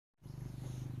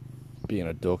being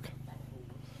a duck,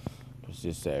 there's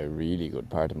this really good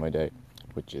part of my day,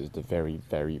 which is the very,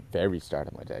 very, very start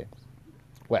of my day.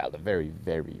 Well, the very,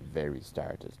 very, very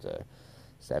start is the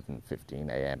 7:15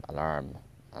 a.m. alarm,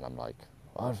 and I'm like,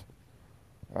 what?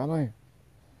 Where am I?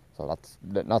 So that's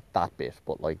not that bit,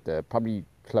 but like the probably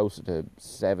closer to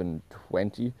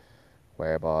 7:20,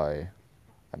 whereby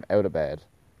I'm out of bed,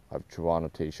 I've threw on a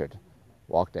t-shirt,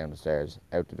 walked down the stairs,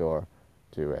 out the door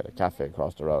to the cafe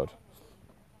across the road.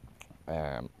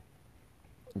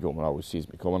 The woman always sees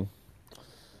me coming,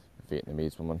 a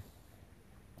Vietnamese woman.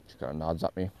 She kind of nods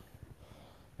at me.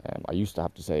 I used to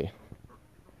have to say,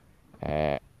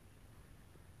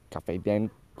 Cafe Bien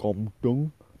Com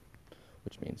Dung,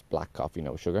 which means black coffee,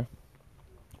 no sugar.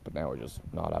 But now I just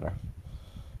nod at her.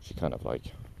 She kind of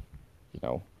like,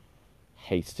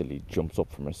 hastily jumps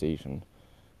up from her seat and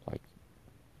like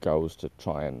goes to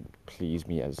try and please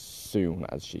me as soon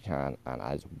as she can and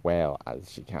as well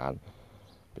as she can,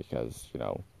 because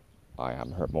I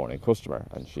am her morning customer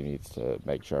and she needs to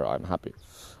make sure I'm happy.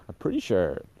 I'm pretty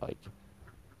sure like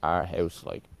our house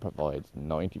like provides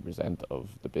 90% of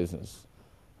the business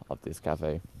of this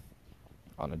cafe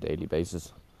on a daily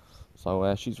basis,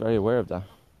 so she's very aware of that.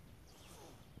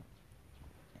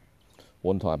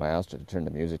 One time I asked her to turn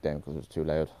the music down because it was too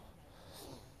loud.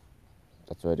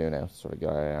 That's what I do now, sort of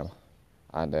guy I am.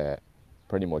 And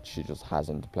pretty much she just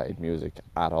hasn't played music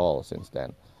at all since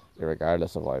then,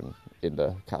 regardless of I'm in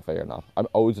the cafe or not. I'm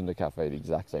always in the cafe at the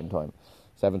exact same time.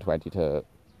 7:20 to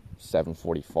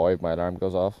 7:45 my alarm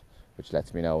goes off, which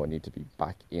lets me know I need to be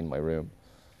back in my room.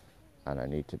 And I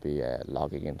need to be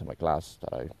logging into my class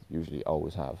that I usually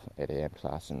always have, 8 a.m.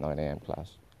 class and 9 a.m.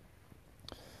 class.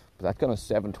 But that kind of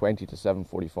 7:20 to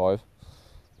 7:45,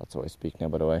 that's how I speak now,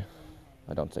 by the way.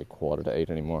 I don't say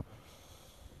 7:45 anymore.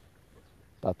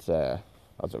 That's a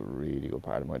really good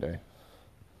part of my day.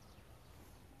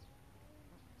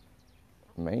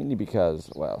 Mainly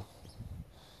because, well,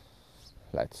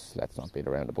 let's not beat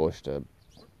around the bush. The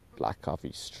black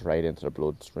coffee straight into the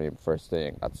bloodstream first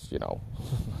thing. That's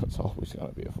that's always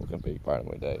gonna be a fucking big part of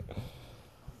my day.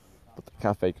 But the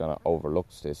cafe kind of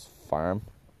overlooks this farm.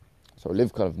 So I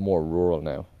live kind of more rural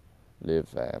now.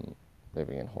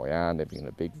 Living in Hoi An, living in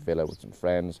a big villa with some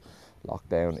friends.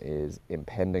 Lockdown is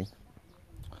impending.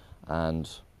 And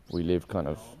we live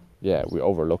we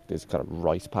overlook this kind of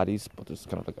rice paddies, but there's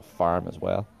kind of like a farm as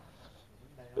well.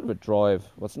 Bit of a drive.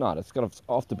 Well, it's not. It's kind of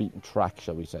off the beaten track,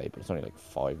 shall we say, but it's only like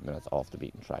 5 minutes off the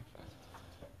beaten track.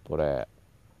 But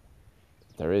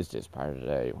there is this part of the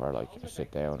day where like I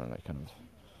sit down and I kind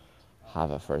of have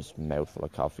a first mouthful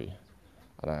of coffee.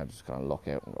 And then I just kind of look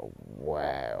out and go,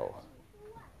 wow,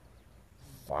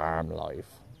 farm life,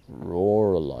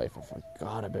 rural life. I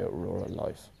forgot about rural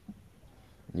life.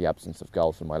 The absence of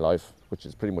golf in my life, which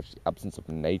is pretty much the absence of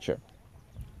nature.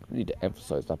 I need to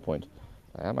emphasize that point.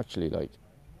 I am actually like,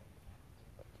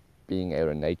 being out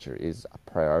in nature is a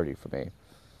priority for me.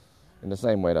 In the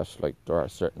same way that like there are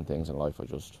certain things in life I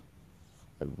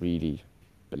really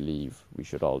believe we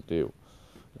should all do.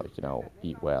 Like,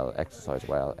 eat well, exercise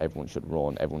well, everyone should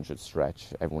run, everyone should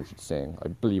stretch, everyone should sing. I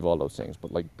believe all those things,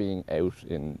 but like being out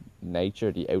in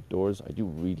nature, the outdoors, I do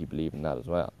really believe in that as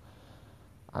well.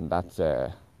 And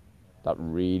that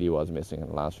really was missing in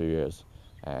the last few years,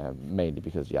 mainly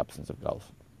because of the absence of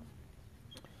golf.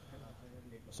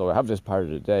 So I have this part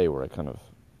of the day where I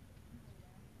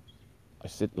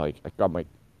sit like, I grab my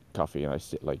coffee and I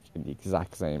sit like in the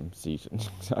exact same seat and the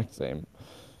exact same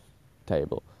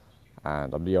table.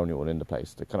 And I'm the only one in the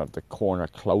place. The corner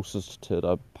closest to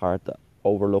the part that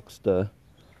overlooks the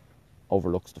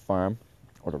farm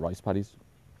or the rice paddies.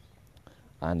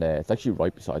 And it's actually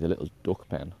right beside a little duck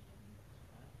pen.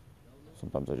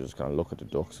 Sometimes I just kind of look at the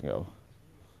ducks and go,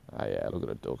 ah yeah, look at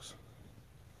the ducks.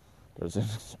 There's a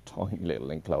tiny little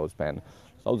enclosed pen.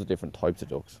 There's loads of different types of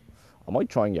ducks. I might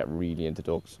try and get really into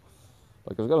ducks.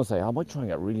 Like I was going to say, I might try and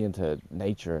get really into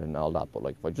nature and all that, but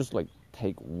like if I just like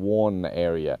take one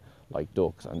area like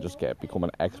ducks and just become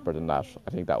an expert in that,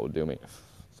 I think that would do me.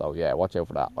 So yeah, watch out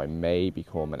for that. I may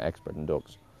become an expert in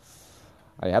ducks.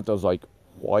 And you have those like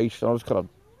white, those kind of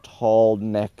tall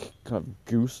neck, kind of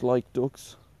goose-like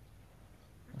ducks.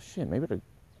 Oh shit, maybe they're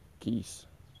geese.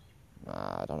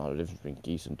 Nah, I don't know the difference between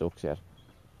geese and ducks yet.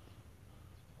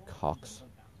 Cocks,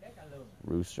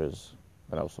 roosters.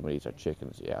 I know some of these are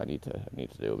chickens. Yeah, I need to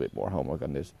do a bit more homework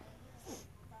on this.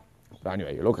 But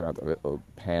anyway, you're looking at the little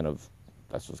pen of,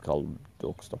 that's just called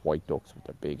ducks, the white ducks with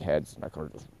their big heads, and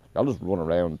they'll just run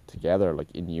around together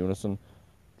like in unison,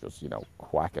 just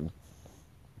quacking.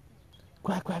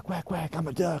 Quack, quack, quack, quack, I'm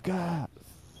a duck, ah!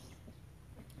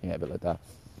 Yeah, a bit like that.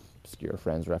 Obscure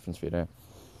Friends reference for you there.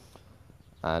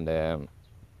 And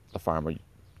the farmer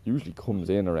usually comes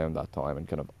in around that time and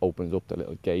kind of opens up the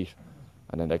little gate,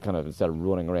 and then they kind of, instead of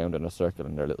running around in a circle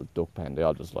in their little duck pen, they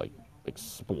all just like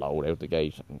explode out the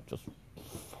gate and just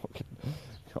fucking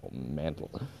mental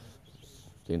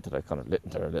into their kind of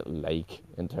into their little lake,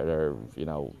 into their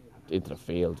into the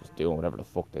field, just doing whatever the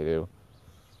fuck they do.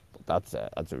 But that's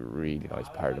a really nice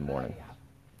part of the morning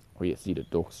where you see the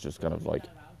ducks just kind of like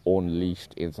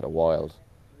unleashed into the wild,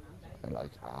 and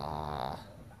like,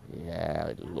 yeah,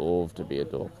 I'd love to be a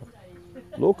duck.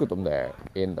 Look at them there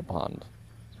in the pond,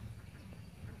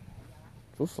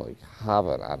 just like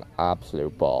having an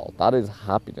absolute ball. That is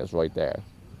happiness right there.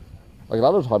 Like, a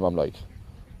lot of the time I'm like,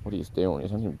 what are you doing?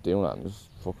 He's not even doing that. I'm just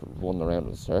fucking running around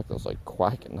in circles like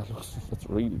quacking. That's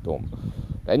really dumb.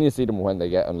 Then you see them when they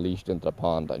get unleashed into the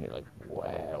pond, and you're like,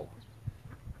 wow,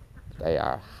 they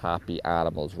are happy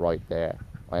animals right there.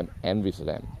 I am envious of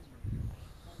them.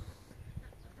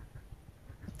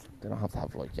 They don't have to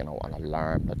have like, an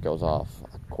alarm that goes off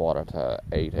at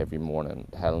 7:45 every morning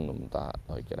telling them that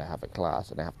like they have a class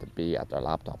and they have to be at their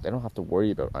laptop. They don't have to worry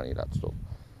about any of that stuff.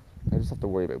 They just have to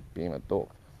worry about being a duck.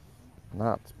 And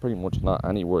that's pretty much not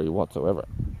any worry whatsoever.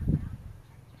 I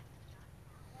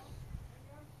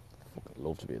fucking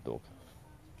love to be a duck.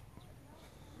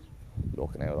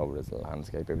 Looking out over this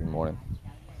landscape every morning.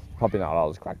 Probably not all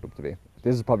it's cracked up to be.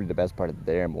 This is probably the best part of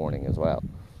their morning as well.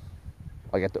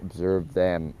 I get to observe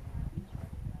them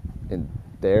in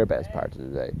their best part of the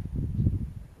day.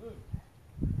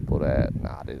 But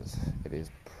it is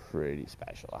pretty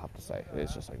special, I have to say. It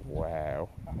is just like, wow.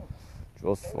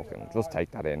 Just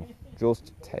take that in.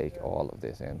 Just take all of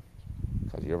this in.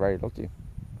 Because you're very lucky.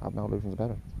 I have no illusions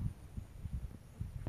about it.